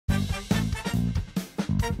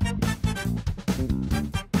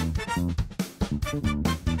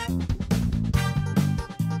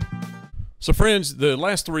So friends, the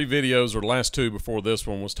last three videos, or the last two before this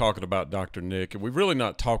one, was talking about Dr. Nick, and we've really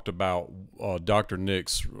not talked about Dr.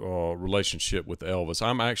 Nick's relationship with Elvis.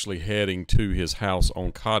 I'm actually heading to his house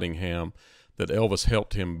on Cottingham that Elvis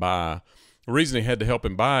helped him buy. The reason he had to help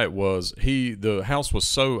him buy it was the house was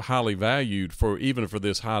so highly valued even for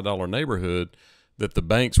this high dollar neighborhood that the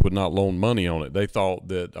banks would not loan money on it. They thought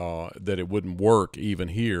that that it wouldn't work even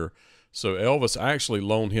here. So Elvis actually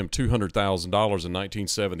loaned him $200,000 in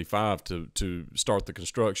 1975 to start the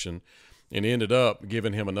construction, and ended up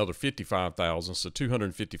giving him another $55,000, so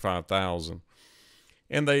 $255,000.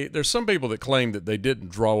 And there's some people that claim that they didn't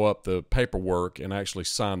draw up the paperwork and actually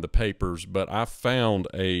sign the papers, but I found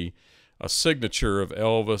a signature of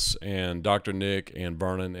Elvis and Dr. Nick and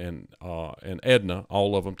Vernon and Edna,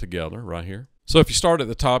 all of them together right here. So if you start at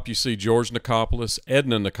the top, you see George Nichopolous,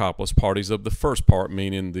 Edna Nichopolous, parties of the first part,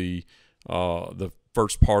 meaning the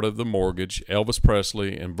first part of the mortgage, Elvis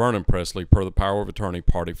Presley and Vernon Presley, per the power of attorney,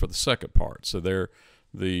 party for the second part. So they're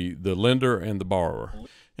the lender and the borrower.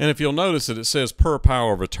 And if you'll notice that it says per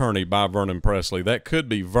power of attorney by Vernon Presley, that could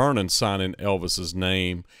be Vernon signing Elvis's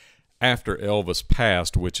name after Elvis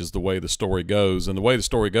passed, which is the way the story goes. And the way the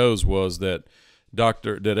story goes was that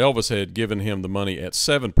Elvis had given him the money at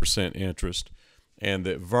 7% interest, and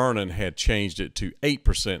that Vernon had changed it to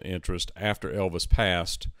 8% interest after Elvis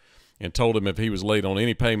passed, and told him if he was late on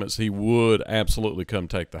any payments, he would absolutely come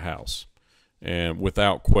take the house, and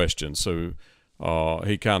without question. So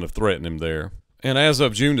he kind of threatened him there. And as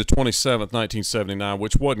of June the 27th, 1979,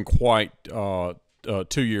 which wasn't quite 2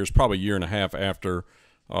 years, probably a year and a half after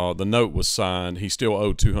the note was signed, he still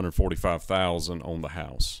owed $245,000 on the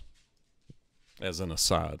house, as an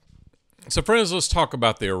aside. So friends, let's talk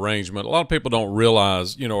about the arrangement. A lot of people don't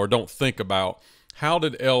realize, or don't think about, how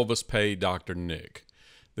did Elvis pay Dr. Nick?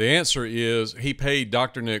 The answer is he paid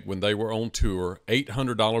Dr. Nick, when they were on tour,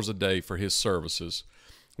 $800 a day for his services,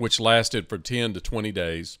 which lasted for 10 to 20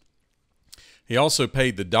 days. He also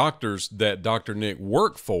paid the doctors that Dr. Nick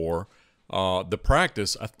worked for, the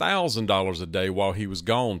practice, $1,000 a day while he was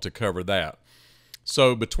gone to cover that.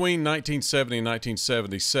 So between 1970 and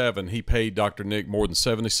 1977, he paid Dr. Nick more than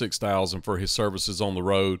 $76,000 for his services on the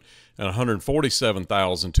road, and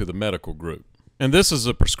 $147,000 to the medical group. And this is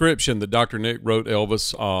a prescription that Dr. Nick wrote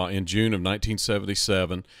Elvis in June of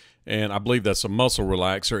 1977, and I believe that's a muscle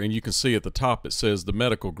relaxer. And you can see at the top it says the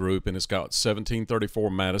medical group, and it's got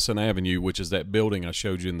 1734 Madison Avenue, which is that building I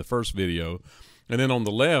showed you in the first video. And then on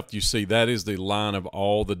the left, you see that is the line of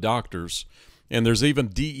all the doctors. And there's even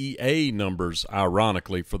DEA numbers,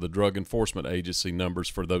 ironically, for the Drug Enforcement Agency numbers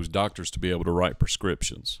for those doctors to be able to write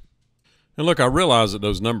prescriptions. And look, I realize that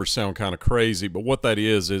those numbers sound kind of crazy, but what that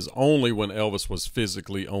is only when Elvis was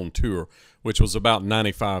physically on tour, which was about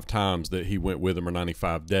 95 times that he went with him, or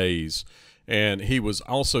 95 days. And he was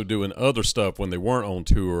also doing other stuff when they weren't on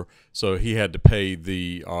tour, so he had to pay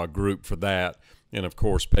the group for that. And, of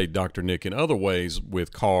course, paid Dr. Nick in other ways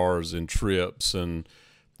with cars and trips and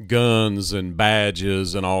guns and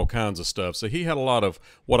badges and all kinds of stuff. So he had a lot of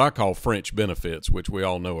what I call French benefits, which we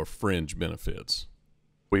all know are fringe benefits.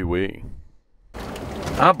 Oui.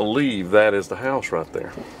 I believe that is the house right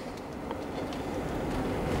there.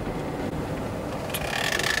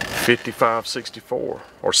 5564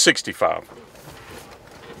 or 65.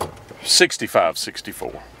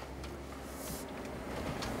 6564.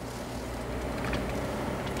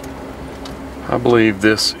 I believe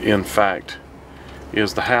this, in fact,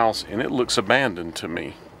 is the house, and it looks abandoned to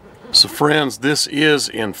me. So friends, this is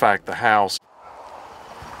in fact the house.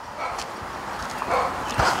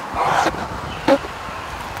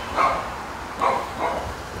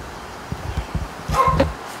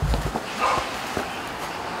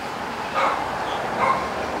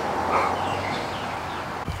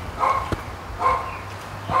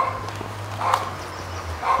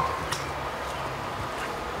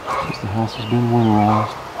 The house has been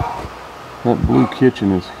winterized. That blue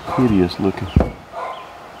kitchen is hideous looking.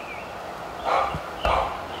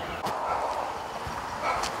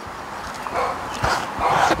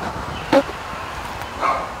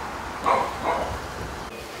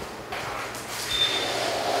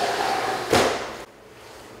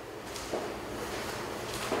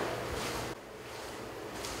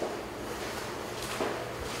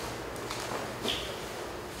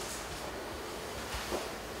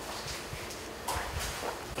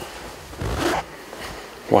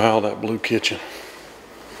 Wow, that blue kitchen.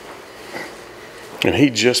 And he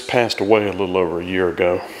just passed away a little over a year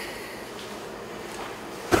ago.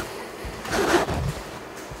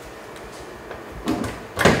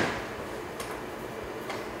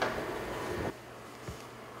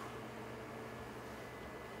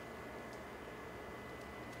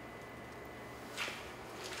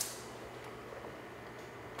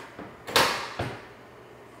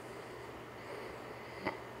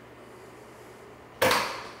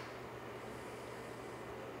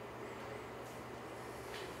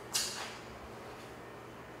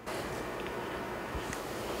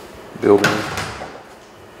 building.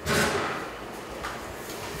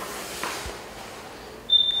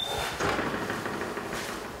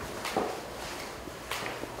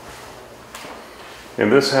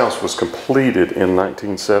 And this house was completed in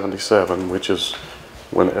 1977, which is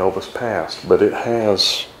when Elvis passed, but it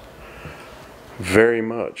has very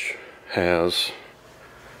much has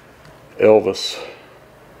Elvis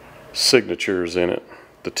signatures in it.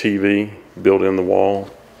 The TV built in the wall,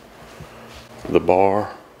 the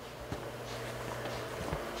bar,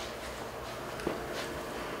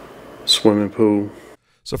 swimming pool.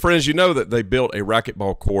 So friends, you know that they built a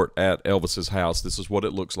racquetball court at Elvis's house. This is what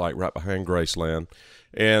it looks like right behind Graceland.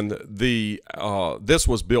 And this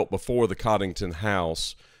was built before the Cottingham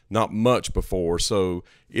house, not much before. So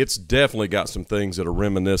it's definitely got some things that are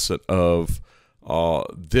reminiscent of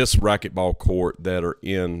this racquetball court that are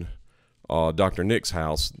in Dr. Nick's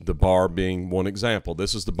house, the bar being one example.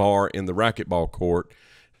 This is the bar in the racquetball court.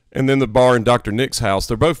 And then the bar in Dr. Nick's house,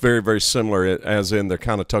 they're both very, very similar, as in they're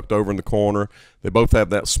kind of tucked over in the corner. They both have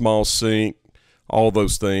that small sink, all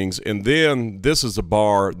those things. And then this is a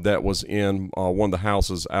bar that was in one of the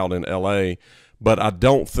houses out in L.A., but I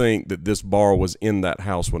don't think that this bar was in that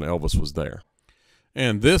house when Elvis was there.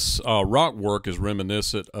 And this rock work is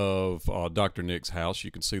reminiscent of Dr. Nick's house.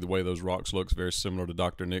 You can see the way those rocks look, very similar to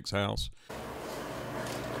Dr. Nick's house.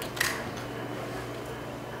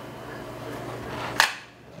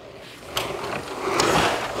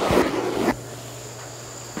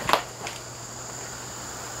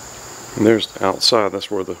 And there's outside,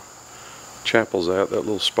 that's where the chapel's at, that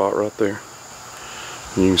little spot right there.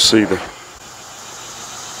 And you can see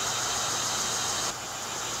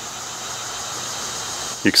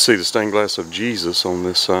the stained glass of Jesus on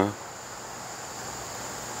this side.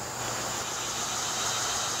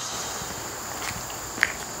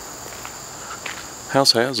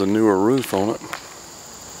 House has a newer roof on it.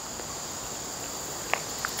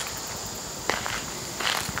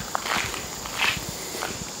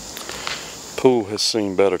 Pool has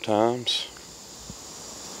seen better times.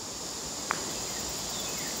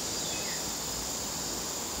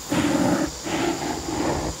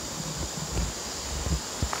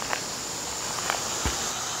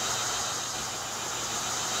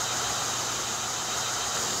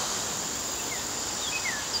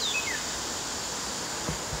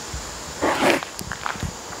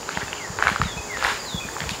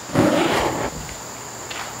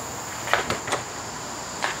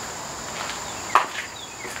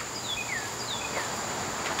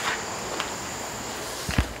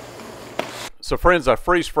 So friends, I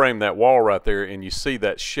freeze framed that wall right there, and you see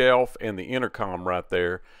that shelf and the intercom right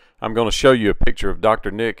there. I'm going to show you a picture of Dr.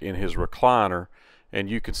 Nick in his recliner, and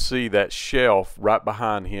you can see that shelf right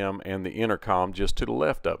behind him and the intercom just to the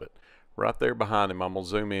left of it. Right there behind him, I'm going to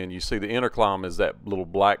zoom in. You see the intercom is that little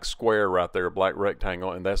black square right there, black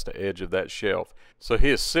rectangle, and that's the edge of that shelf. So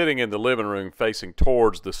he is sitting in the living room facing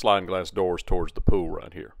towards the sliding glass doors towards the pool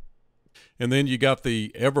right here. And then you got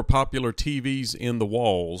the ever popular TVs in the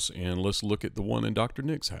walls, and let's look at the one in Dr.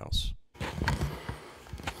 Nick's house.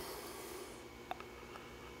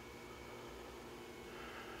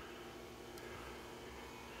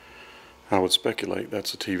 I would speculate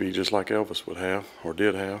that's a TV just like Elvis would have, or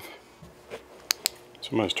did have.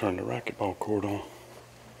 Somebody's turned the racquetball court on.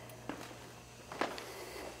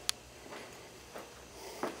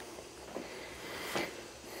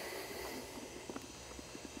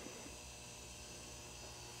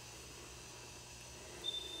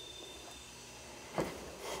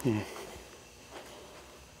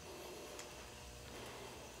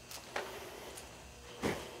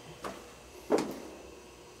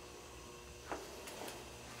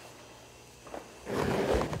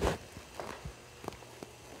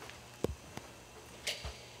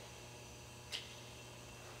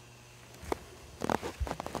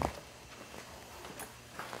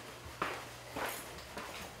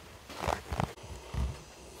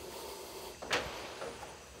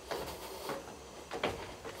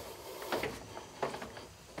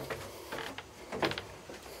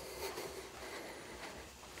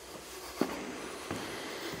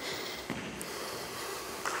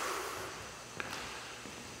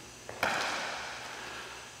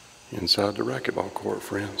 Inside the racquetball court,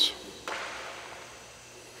 friends.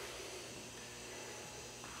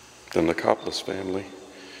 The Nichopolous family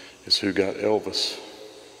is who got Elvis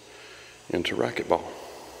into racquetball.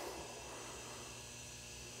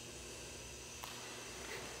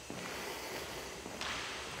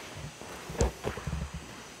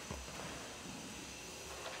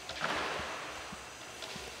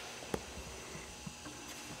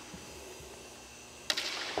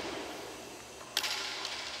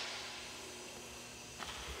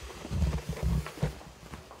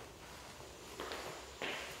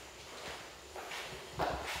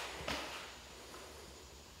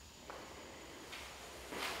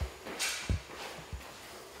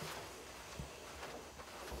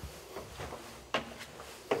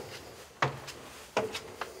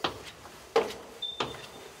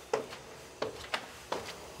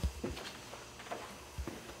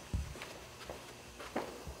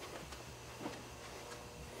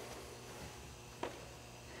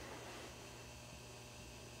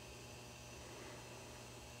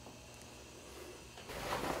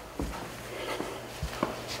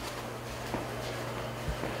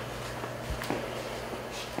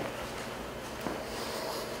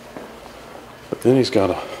 Then he's got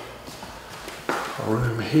a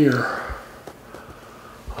room here,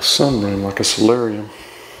 a sunroom like a solarium.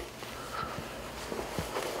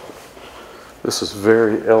 This is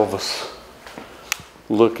very Elvis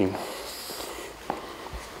looking.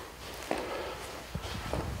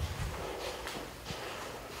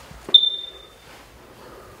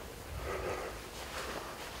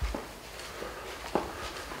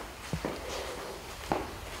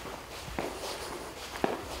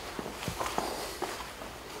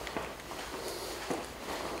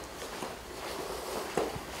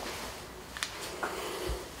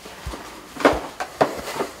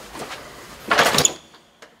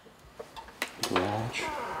 Lounge.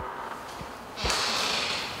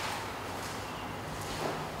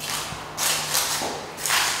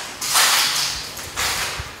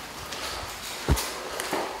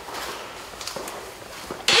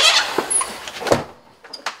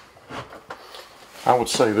 I would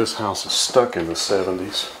say this house is stuck in the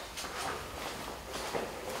 70s.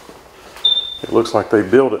 It looks like they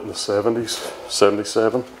built it in the 70s,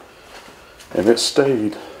 77, and it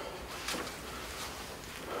stayed.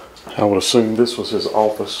 I would assume this was his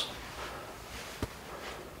office.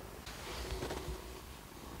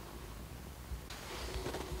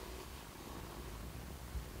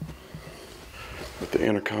 With the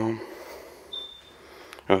intercom.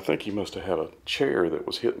 And I think he must have had a chair that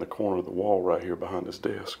was hitting the corner of the wall right here behind his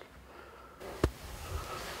desk.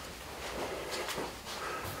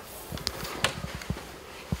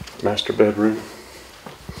 Master bedroom.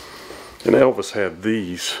 And Elvis had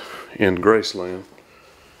these in Graceland.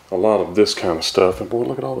 A lot of this kind of stuff. And boy,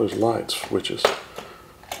 look at all those light switches.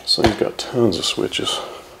 So he's got tons of switches.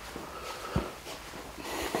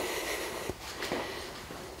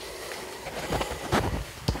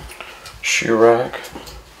 Shoe rack.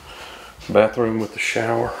 Bathroom with the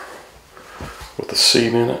shower. With the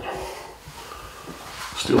seat in it.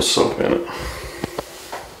 Still soap in it.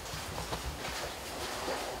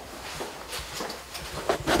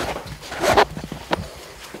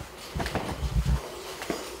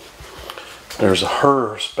 There's a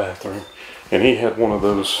hers bathroom, and he had one of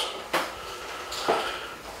those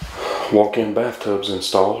walk-in bathtubs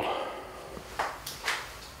installed.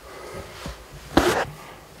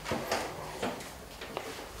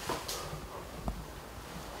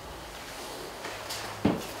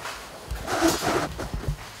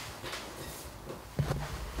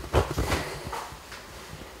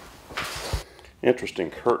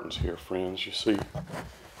 Interesting curtains here, friends. You see,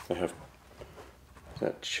 they have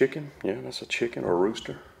that chicken? Yeah, that's a chicken or a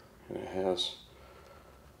rooster. And it has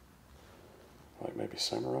like maybe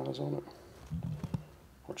samurais on it.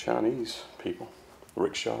 Or Chinese people.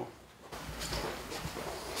 Rickshaw.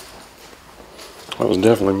 That was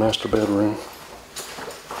definitely master bedroom.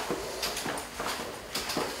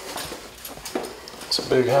 It's a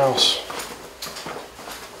big house.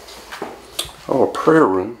 Oh, a prayer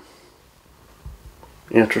room.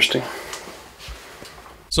 Interesting.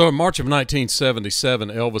 So in March of 1977,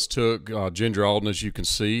 Elvis took Ginger Alden, as you can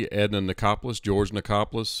see, Edna Nichopolous, George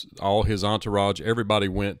Nichopolous, all his entourage, everybody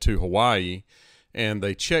went to Hawaii, and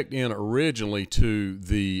they checked in originally to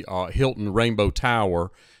the Hilton Rainbow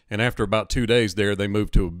Tower, and after about 2 days there, they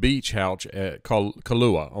moved to a beach house at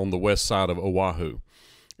Kailua on the west side of Oahu.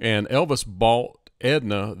 And Elvis bought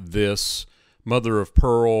Edna this mother of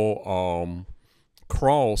pearl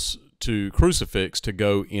crucifix to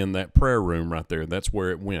go in that prayer room right there. That's where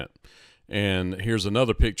it went. And here's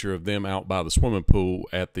another picture of them out by the swimming pool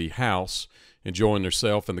at the house enjoying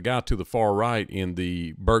themselves. And the guy to the far right in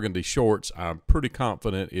the burgundy shorts, I'm pretty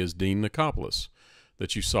confident is Dean Nichopolous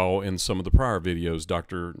that you saw in some of the prior videos,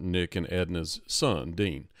 Dr. Nick and Edna's son,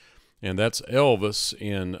 Dean. And that's Elvis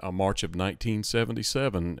in March of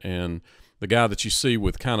 1977. And the guy that you see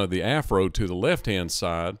with kind of the afro to the left-hand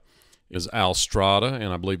side is Al Strada,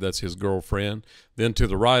 and I believe that's his girlfriend. Then to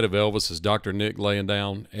the right of Elvis is Dr. Nick laying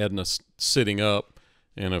down, Edna sitting up,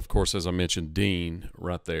 and of course, as I mentioned, Dean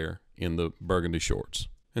right there in the burgundy shorts.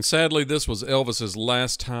 And sadly, this was Elvis's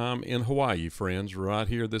last time in Hawaii, friends, right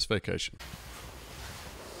here this vacation.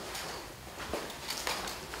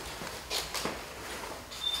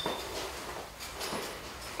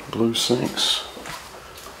 Blue sinks.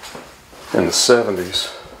 In the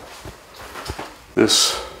 70s,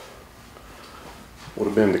 this would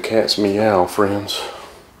have been the cat's meow, friends.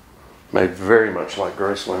 Made very much like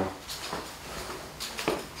Graceland.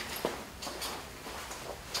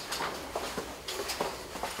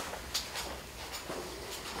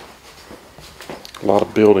 A lot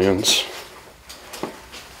of build-ins.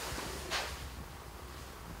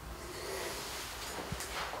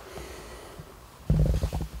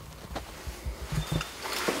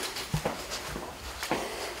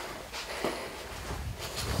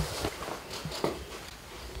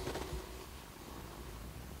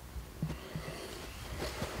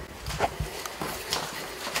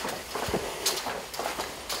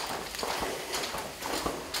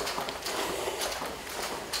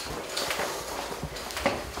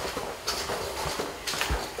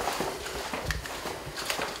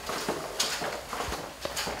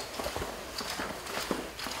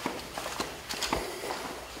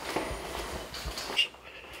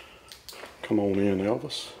 come on in,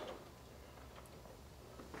 Elvis.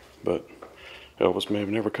 But Elvis may have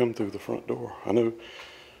never come through the front door. I know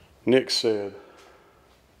Nick said,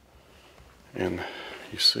 and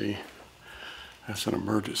you see, that's an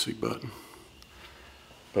emergency button.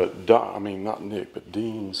 But I mean, not Nick, but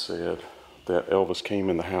Dean said that Elvis came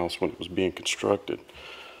in the house when it was being constructed,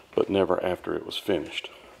 but never after it was finished.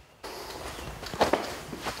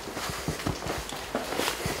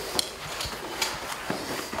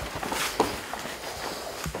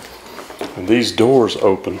 And these doors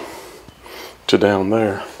open to down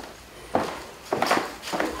there.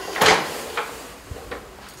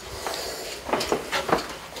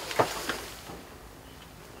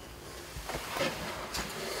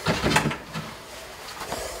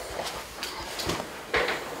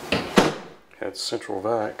 Had central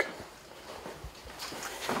vac.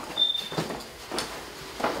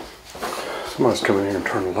 Somebody's coming here and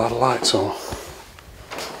turned a lot of lights on.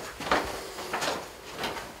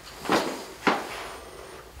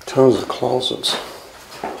 Tons of closets.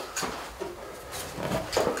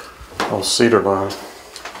 All cedar line.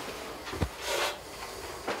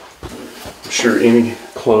 I'm sure any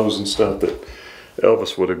clothes and stuff that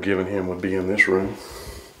Elvis would have given him would be in this room.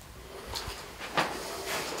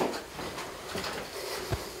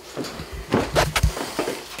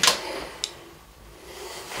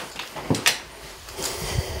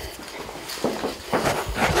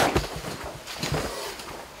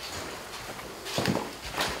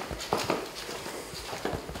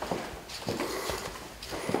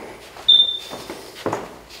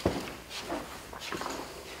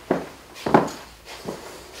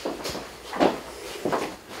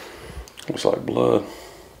 Looks like blood.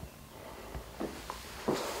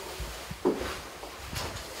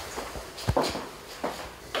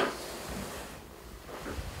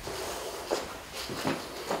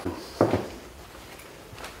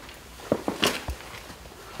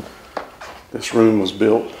 This room was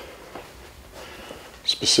built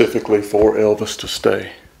specifically for Elvis to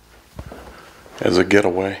stay as a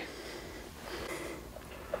getaway.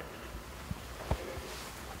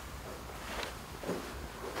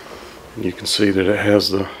 You can see that it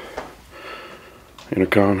has the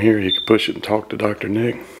intercom here. You can push it and talk to Dr.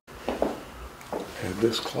 Nick. Had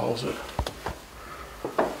this closet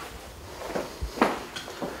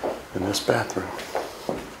and this bathroom.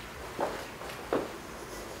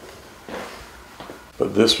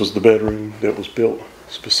 But this was the bedroom that was built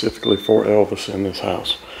specifically for Elvis in this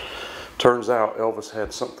house. Turns out Elvis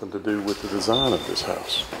had something to do with the design of this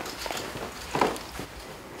house.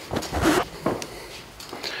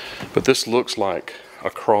 But this looks like a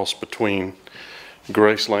cross between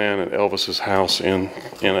Graceland and Elvis's house in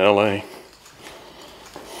LA.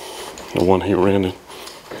 The one he rented.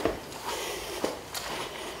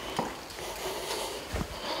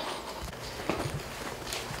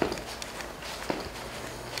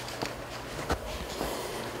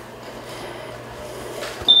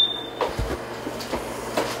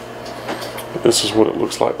 This is what it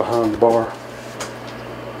looks like behind the bar.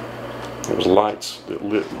 There's lights that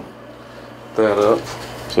lit that up.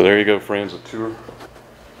 So there you go, friends, a tour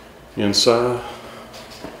inside.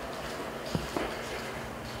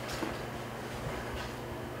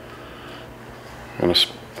 And a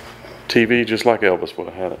TV just like Elvis would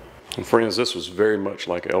have had it. And friends, this was very much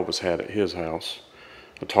like Elvis had at his house.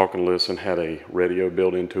 A talk and listen, had a radio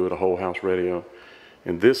built into it, a whole house radio.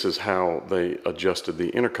 And this is how they adjusted the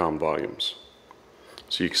intercom volumes.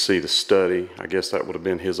 So you can see the study. I guess that would have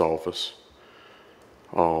been his office.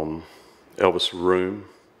 Elvis' room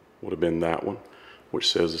would have been that one,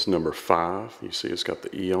 which says it's number 5. You see it's got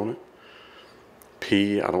the E on it.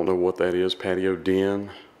 P, I don't know what that is. Patio den,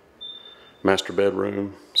 master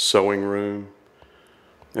bedroom, sewing room,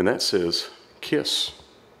 and that says kiss.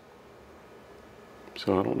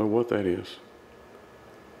 So I don't know what that is.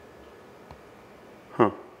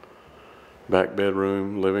 Huh. Back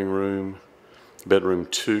bedroom, living room, bedroom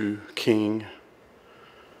 2, king.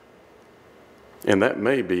 And that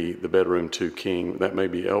may be the bedroom 2 king. That may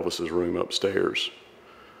be Elvis's room upstairs.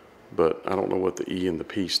 But I don't know what the E and the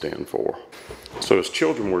P stand for. So his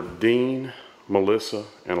children were Dean, Melissa,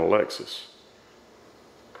 and Alexis.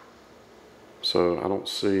 So I don't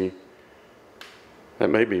see, that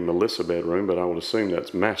may be Melissa's bedroom, but I would assume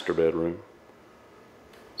that's master bedroom.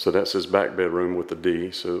 So that's his back bedroom with the D.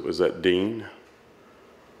 So is that Dean?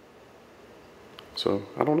 So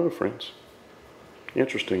I don't know, friends.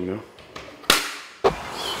 Interesting though.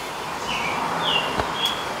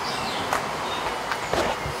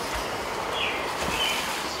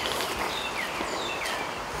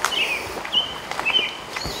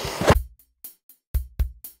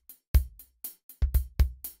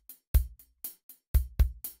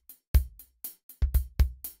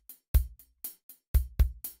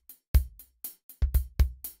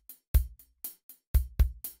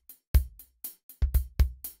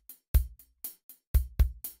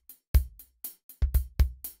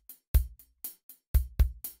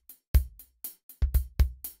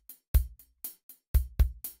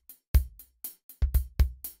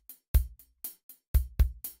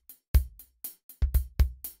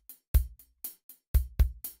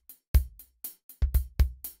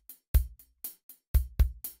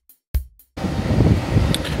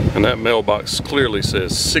 And that mailbox clearly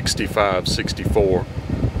says 6564.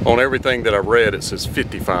 On everything that I've read, it says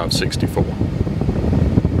 5564.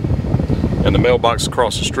 And the mailbox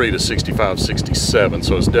across the street is 6567,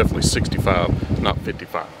 so it's definitely 65, not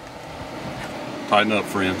 55. Tighten up,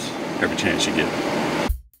 friends, every chance you get.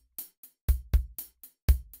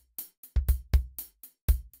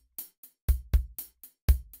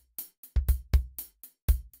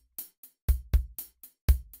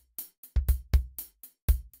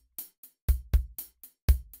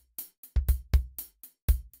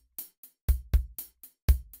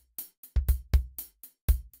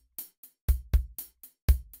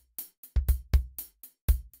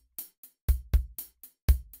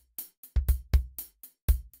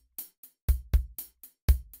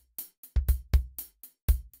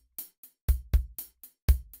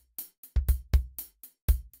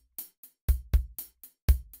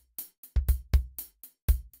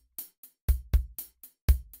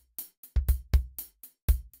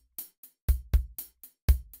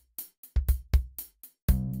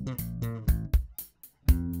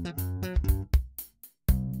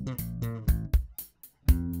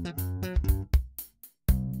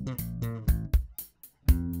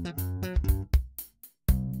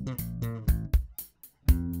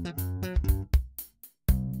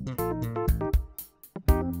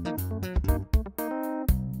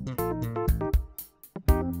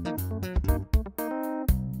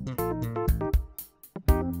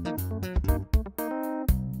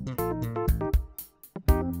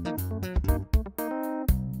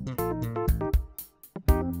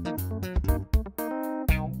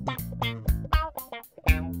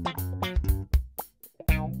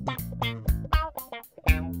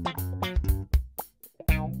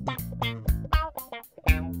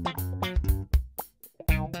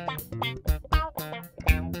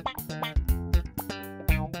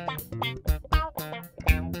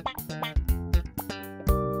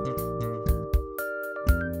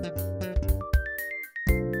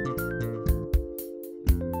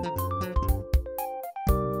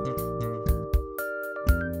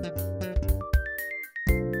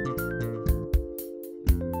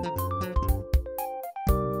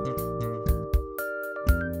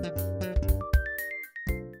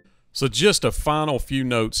 So just a final few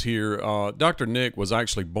notes here. Dr. Nick was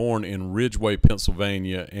actually born in Ridgeway,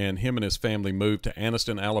 Pennsylvania, and him and his family moved to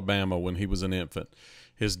Anniston, Alabama when he was an infant.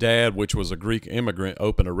 His dad, which was a Greek immigrant,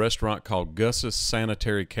 opened a restaurant called Gus's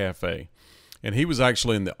Sanitary Cafe. And he was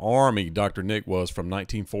actually in the Army, Dr. Nick was, from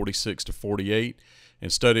 1946 to 48,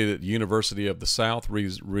 and studied at the University of the South,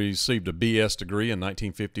 received a BS degree in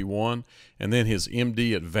 1951, and then his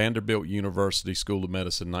MD at Vanderbilt University School of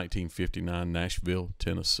Medicine in 1959, Nashville,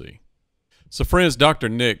 Tennessee. So friends, Dr.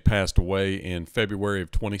 Nick passed away in February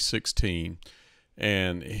of 2016,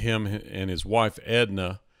 and him and his wife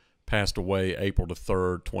Edna passed away April the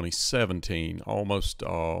 3rd, 2017, almost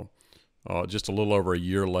just a little over a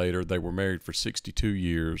year later. They were married for 62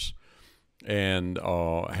 years and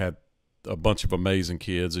had a bunch of amazing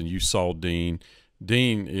kids, and you saw Dean.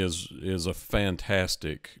 Dean is a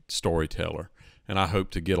fantastic storyteller, and I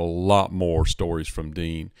hope to get a lot more stories from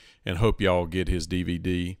Dean, and hope y'all get his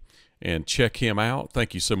DVD and check him out.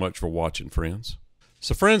 Thank you so much for watching, friends.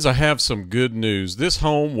 So friends, I have some good news. This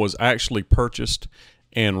home was actually purchased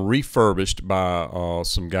and refurbished by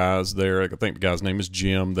some guys there. I think the guy's name is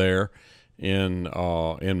Jim there in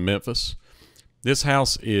Memphis. This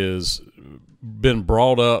house is been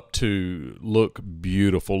brought up to look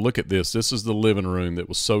beautiful. Look at this. This is the living room that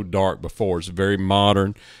was so dark before. It's very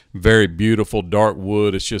modern, very beautiful, dark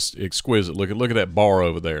wood. It's just exquisite. Look at that bar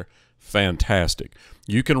over there. Fantastic.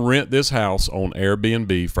 You can rent this house on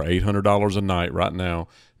Airbnb for $800 a night right now.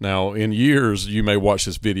 Now, in years, you may watch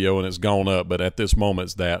this video and it's gone up, but at this moment,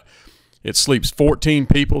 it's that. It sleeps 14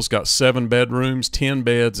 people. It's got 7 bedrooms, 10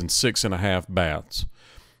 beds, and 6.5 baths.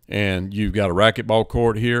 And you've got a racquetball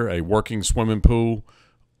court here, a working swimming pool,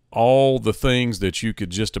 all the things that you could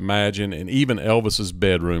just imagine, and even Elvis's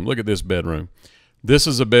bedroom. Look at this bedroom. This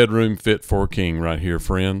is a bedroom fit for a king right here,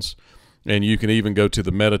 friends. And you can even go to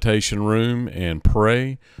the meditation room and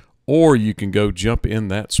pray, or you can go jump in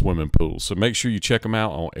that swimming pool. So make sure you check them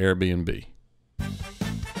out on Airbnb.